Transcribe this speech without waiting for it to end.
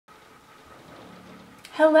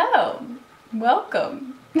Hello,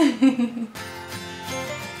 welcome. Hey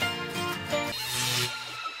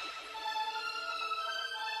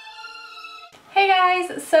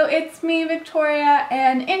guys, so it's me, Victoria,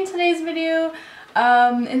 and in today's video,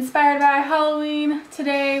 inspired by Halloween,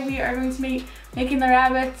 today we are going to be making the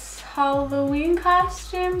rabbits Halloween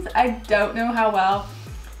costumes. I don't know how well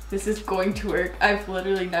this is going to work. I've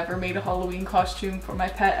literally never made a Halloween costume for my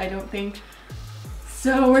pet, I don't think.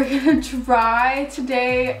 So we're gonna try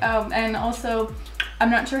today, and also I'm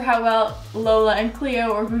not sure how well Lola and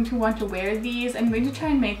Cleo are going to want to wear these. I'm going to try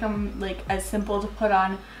and make them like as simple to put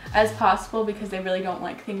on as possible because they really don't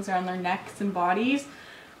like things around their necks and bodies,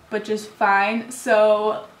 but just fine.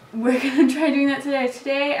 So we're gonna try doing that today.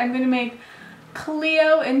 Today I'm gonna make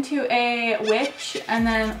Cleo into a witch, and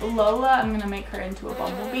then Lola, I'm gonna make her into a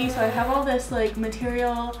bumblebee. So I have all this like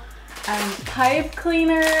material and pipe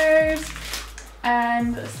cleaners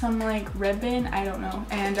and some like ribbon, I don't know,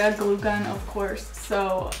 and a glue gun, of course.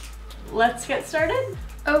 So let's get started.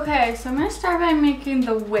 Okay, so I'm gonna start by making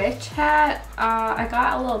the witch hat. I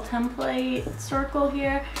got a little template circle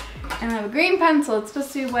here, and I have a green pencil. It's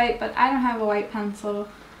supposed to be white, but I don't have a white pencil,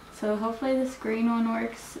 so hopefully this green one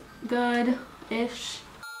works good-ish.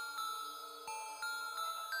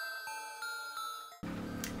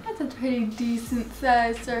 That's a pretty decent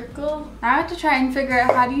sized circle. Now I have to try and figure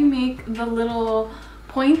out how do you make the little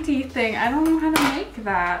pointy thing. I don't know how to make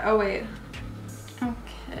that. Oh wait.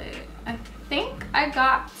 Okay, I think I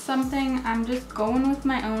got something. I'm just going with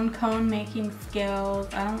my own cone making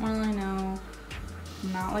skills. I don't really know.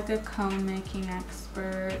 I'm not like a cone making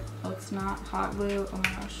expert. Oh, it's not hot glue. Oh my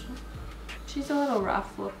gosh. She's a little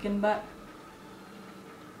rough looking, but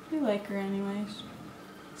I like her anyways.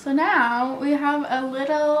 So now we have a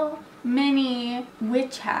little mini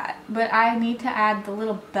witch hat, but I need to add the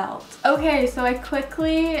little belt. Okay, so I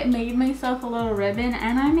quickly made myself a little ribbon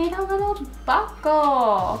and I made a little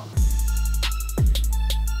buckle.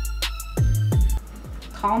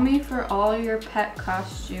 Call me for all your pet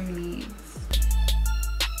costume needs.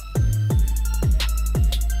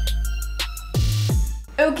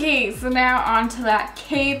 Okay, so now on to that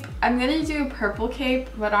cape. I'm gonna do a purple cape,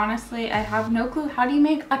 but honestly, I have no clue. How do you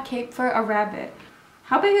make a cape for a rabbit?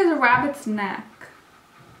 How big is a rabbit's neck?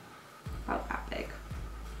 About that big.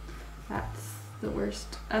 That's the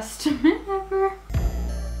worst estimate ever.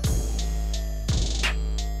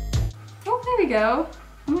 Oh, there we go.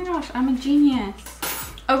 Oh my gosh, I'm a genius.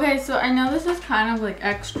 Okay, so I know this is kind of like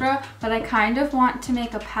extra, but I kind of want to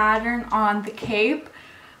make a pattern on the cape.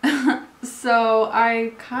 So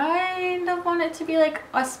I kind of want it to be like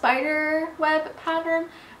a spider web pattern,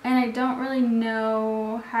 and I don't really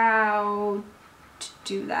know how to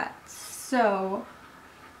do that. So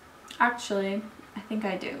actually, I think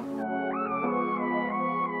I do.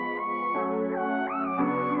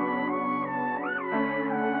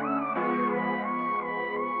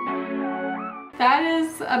 That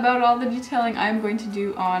is about all the detailing I'm going to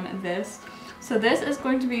do on this. So this is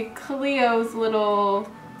going to be Cleo's little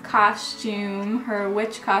costume, her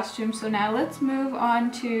witch costume. So now let's move on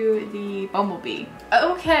to the bumblebee.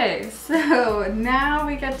 Okay, so now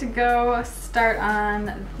we get to go start on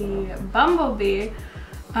the bumblebee.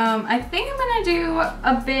 I think I'm gonna do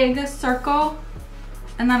a big circle,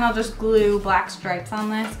 and then I'll just glue black stripes on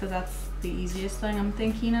this because that's the easiest thing I'm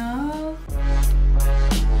thinking of.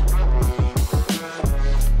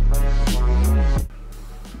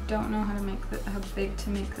 Don't know how to make how big to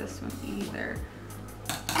make this one either.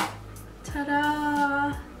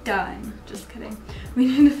 Ta-da! Done. Just kidding. We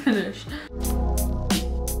need to finish.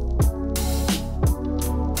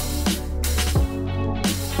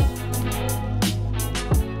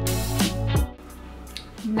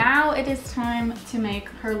 Now it is time to make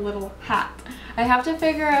her little hat. I have to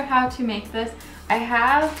figure out how to make this. I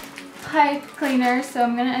have pipe cleaner, so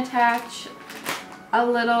I'm gonna attach a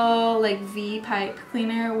little like V pipe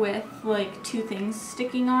cleaner with like two things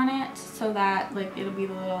sticking on it so that like it'll be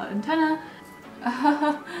the little antenna.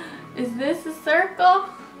 Is this a circle?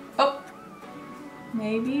 Oh,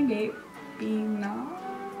 maybe not.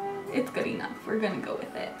 It's good enough. We're gonna go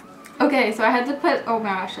with it. Okay, so I had to put, oh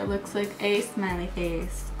my gosh, it looks like a smiley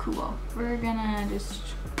face. Cool. We're gonna just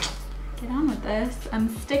get on with this. I'm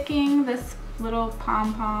sticking this little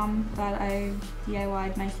pom-pom that I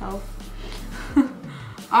DIY'd myself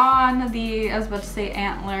on the, I was about to say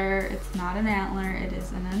antler. It's not an antler, it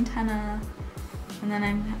is an antenna. And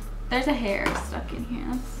then there's a hair stuck in here.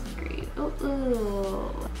 That's great. Ooh.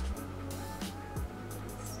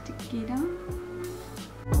 Stick it on.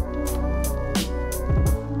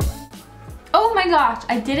 Oh my gosh,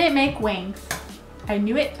 I didn't make wings. I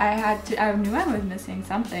knew it. I knew I was missing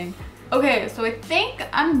something. Okay, so I think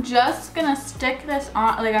I'm just gonna stick this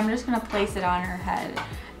on, like I'm just gonna place it on her head.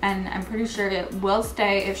 And I'm pretty sure it will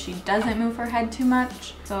stay if she doesn't move her head too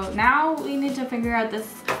much. So now we need to figure out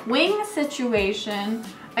this wing situation.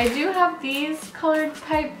 I do have these colored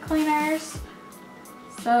pipe cleaners.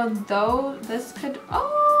 So though this could,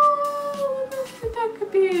 oh, look how cute that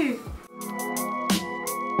could be.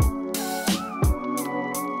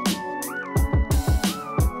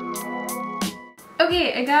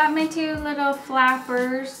 Okay, I got my two little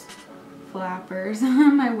flappers,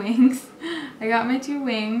 my wings. I got my two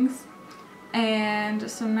wings, and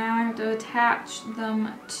so now I have to attach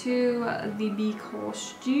them to the bee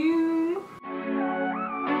costume.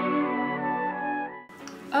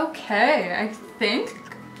 Okay, I think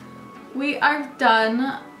we are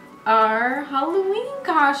done our Halloween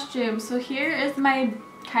costume. So here is my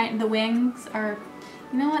the wings are,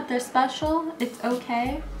 you know what, they're special, it's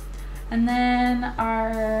okay. And then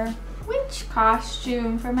our witch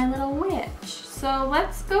costume for my little witch. So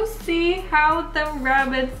let's go see how the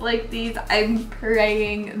rabbits like these. I'm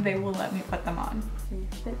praying they will let me put them on. So you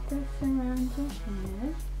fit this around your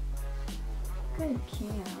head. Good,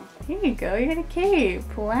 cute. Here you go, you got a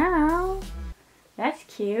cape. Wow, that's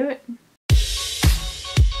cute.